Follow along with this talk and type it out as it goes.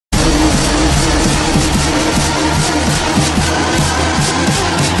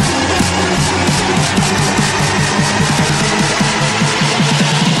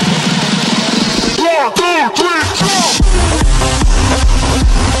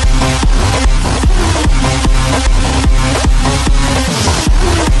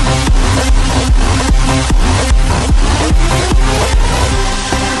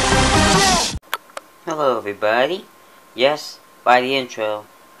ready? Yes, by the intro,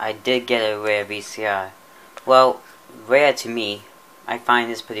 I did get a rare VCR. Well, rare to me. I find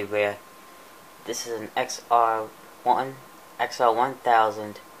this pretty rare. This is an XR-1000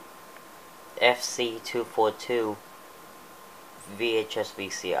 FC-242 VHS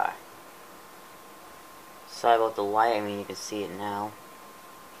VCR. Sorry about the light, I mean you can see it now.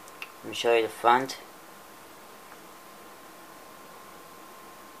 Let me show you the front.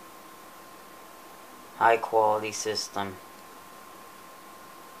 High quality system.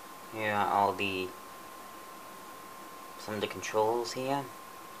 Here are all some of the controls here.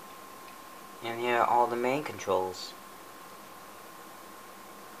 And here are all the main controls.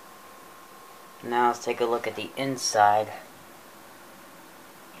 Now let's take a look at the inside.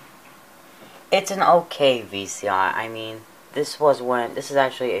 It's an okay VCR. I mean, this is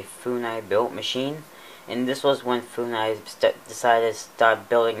actually a Funai built machine, and this was when Funai decided to start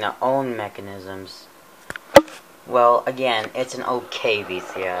building their own mechanisms. Well, again, it's an okay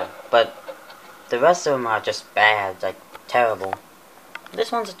VCR, but the rest of them are just bad, like terrible.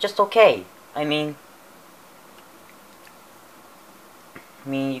 This one's just okay. I mean,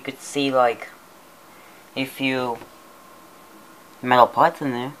 you could see like a few metal parts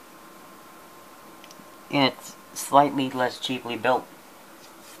in there, and it's slightly less cheaply built.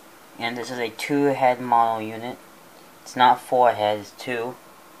 And this is a 2-head model unit. It's not 4 heads, 2.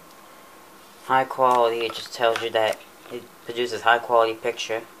 High quality, it just tells you that it produces high quality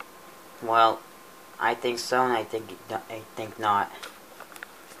picture. Well, I think so, and I think not.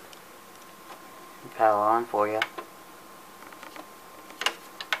 Power on for you.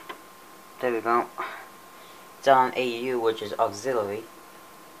 There we go. It's on AU, which is auxiliary,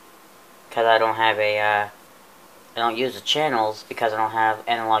 because I don't have I don't use the channels because I don't have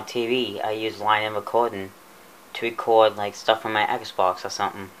analog TV. I use line-in recording to record like stuff from my Xbox or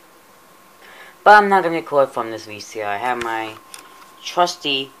something. But I'm not gonna record from this VCR. I have my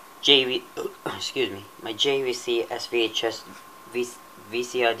trusty my JVC SVHS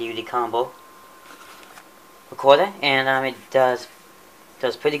VCR DVD combo recorder, and it does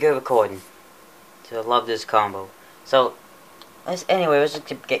pretty good recording. So I love this combo. So let's just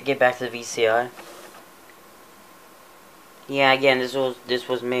get back to the VCR. Yeah, again, this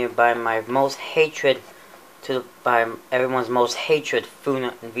was made by my most hatred by everyone's most hatred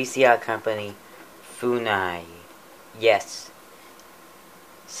VCR company, Funai. Yes.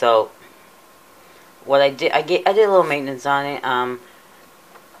 So what I did a little maintenance on it.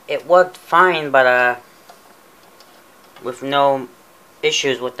 It worked fine, but with no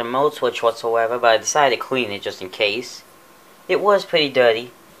issues with the mode switch whatsoever. But I decided to clean it just in case. It was pretty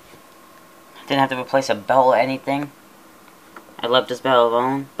dirty. Didn't have to replace a belt or anything. I left this belt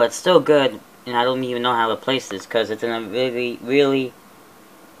alone, but it's still good. And I don't even know how to replace this because it's in a really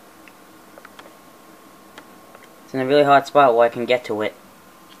hard spot where I can get to it.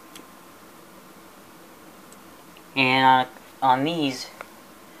 And on these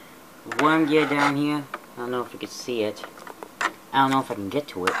worm gear down here, I don't know if you can see it. I don't know if I can get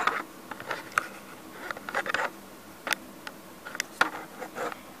to it.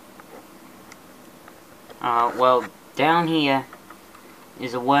 Well, down here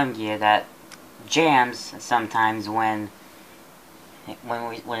is a worm gear that jams sometimes when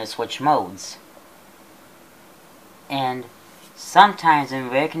it switch modes, and sometimes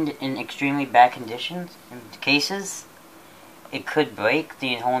in extremely bad cases, it could break.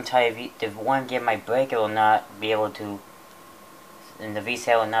 The whole entire the worm gear might break. It will not be able to, and the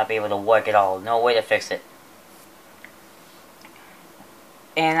VCR will not be able to work at all. No way to fix it.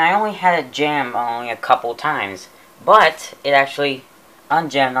 And I only had it jam only a couple times, but it actually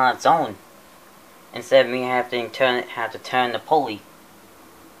unjammed on its own. Instead of me having to turn the pulley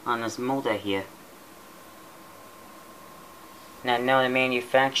on this motor here. Now, know the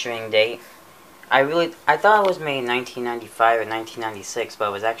manufacturing date. I thought it was made in 1995 or 1996, but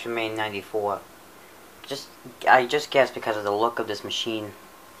it was actually made in 94. I just guessed because of the look of this machine.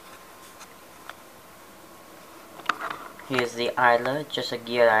 Here's the idler, just a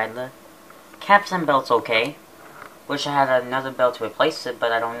geared idler. Caps and belt's okay. Wish I had another belt to replace it,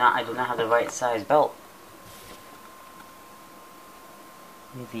 but I do not have the right size belt.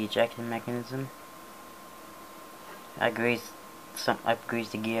 Here's the ejector mechanism. I greased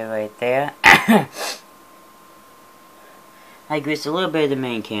the gear right there. I greased a little bit of the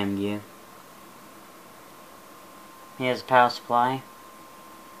main cam gear. Here's the power supply.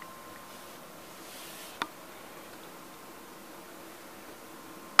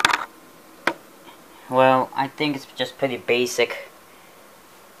 Well, I think it's just pretty basic.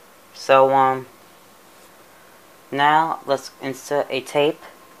 So, now let's insert a tape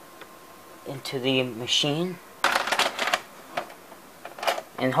into the machine.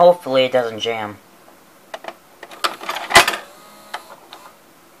 And hopefully it doesn't jam.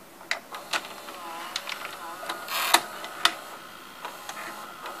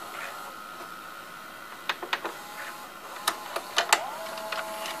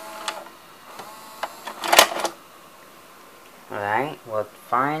 Alright, worked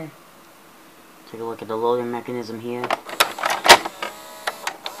fine. Take a look at the loading mechanism here.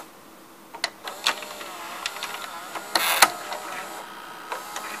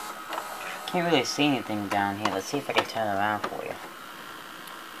 Can't really see anything down here. Let's see if I can turn it around for you.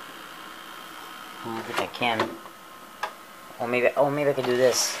 I don't think I can. Or maybe I can do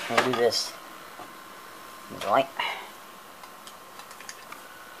this. Maybe do this. Right.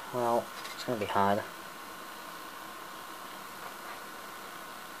 Well, it's gonna be hard.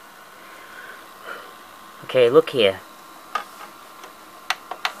 Okay, look here.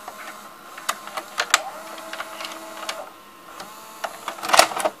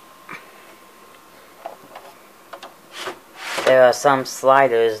 There are some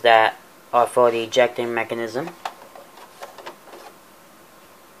sliders that are for the ejecting mechanism.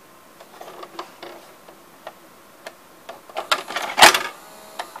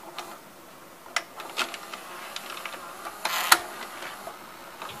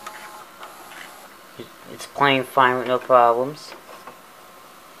 It's playing fine with no problems.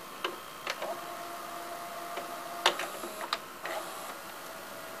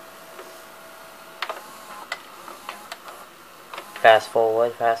 Fast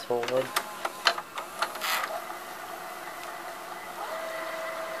forward, fast forward.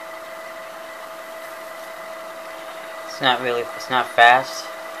 It's not fast.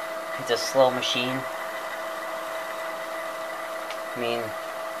 It's a slow machine. I mean,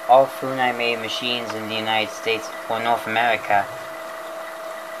 all Funai made machines in the United States or North America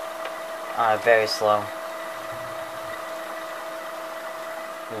are very slow.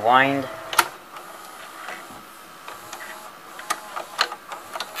 Rewind.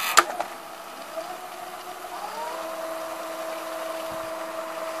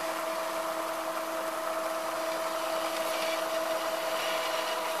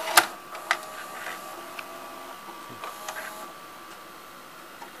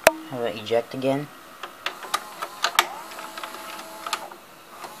 Have it eject again.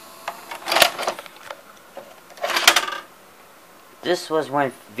 This was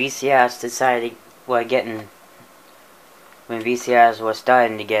when VCRs decided when VCRs were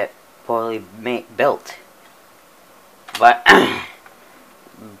starting to get poorly built. But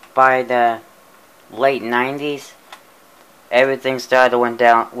by the late 90s, everything started went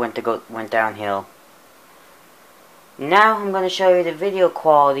downhill. Now I'm going to show you the video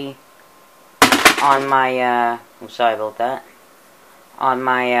quality on my I'm sorry about that. On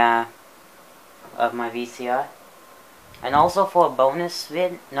my of my VCR. And also for a bonus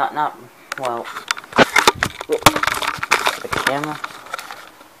vid, well, the camera.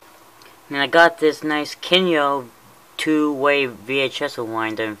 And I got this nice Kinyo two-way VHS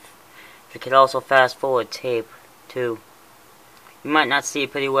rewinder. You could also fast forward tape too. You might not see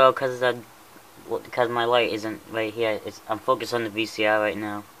it pretty well because my light isn't right here. I'm focused on the VCR right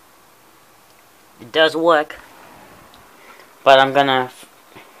now. It does work, but I'm gonna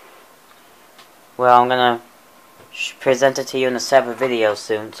present it to you in a separate video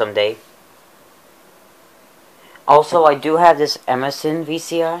someday. Also, I do have this Emerson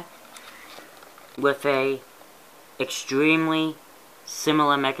VCR with a extremely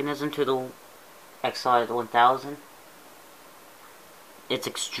similar mechanism to the XR-1000. It's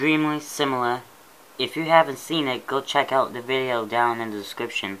extremely similar. If you haven't seen it, go check out the video down in the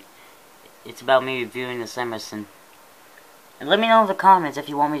description. It's about me reviewing this Emerson. And let me know in the comments if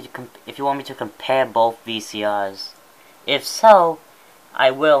you want me to compare both VCRs. If so, I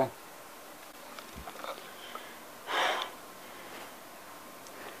will.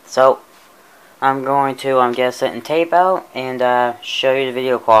 So, I'm going to get a certain tape out and show you the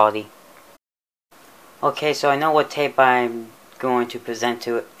video quality. Okay, so I know what tape I'm going to present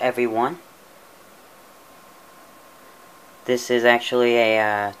to everyone. This is actually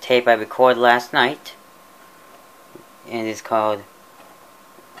a tape I recorded last night. And it's called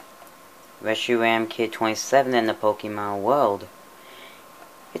Reshiram Kid 27 in the Pokemon World.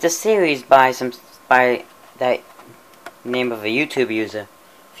 It's a series by that name of a YouTube user.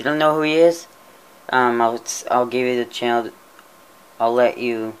 If you don't know who he is, I'll give you the channel. I'll let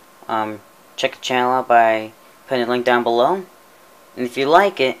you check the channel out by putting a link down below. And if you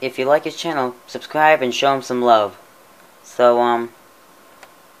like his channel, subscribe and show him some love. So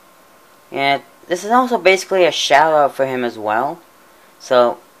yeah, this is also basically a shout out for him as well.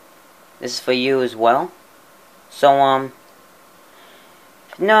 So this is for you as well. So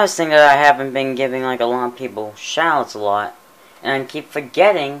Noticing that I haven't been giving like a lot of people shoutouts a lot, and I keep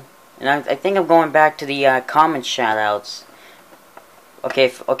forgetting, and I think I'm going back to the comment shoutouts.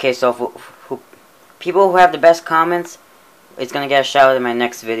 Okay, so people who have the best comments, it's gonna get a shout out in my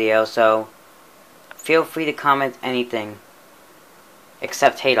next video, so feel free to comment anything.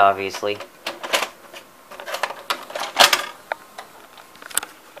 Except hate, obviously.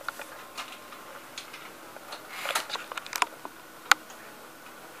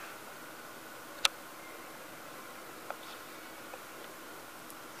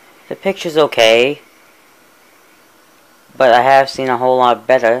 The picture's okay, but I have seen a whole lot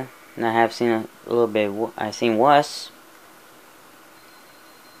better, and I have seen a little bit, I've seen worse.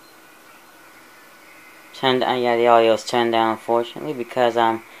 Yeah, the audio's turned down, unfortunately, because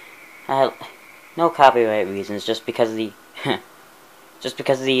I had no copyright reasons, just because of the,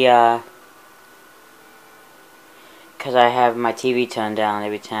 because I have my TV turned down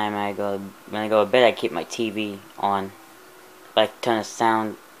every time when I go to bed. I keep my TV on, but I turn the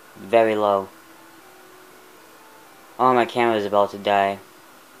sound very low. Oh, my camera is about to die.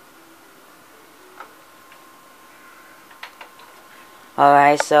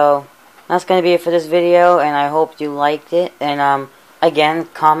 Alright, so that's gonna be it for this video, and I hope you liked it. And again,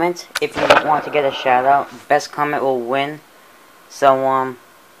 comment if you want to get a shout out. Best comment will win. So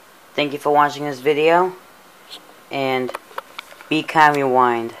thank you for watching this video, and be kind,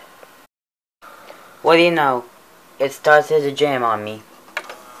 rewind. What do you know? It started to jam on me.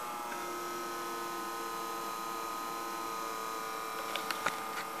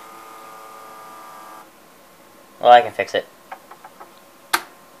 Well, I can fix it.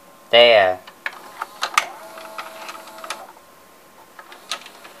 There.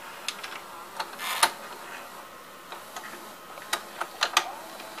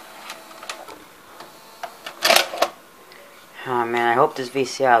 Oh man, I hope this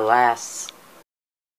VCR lasts.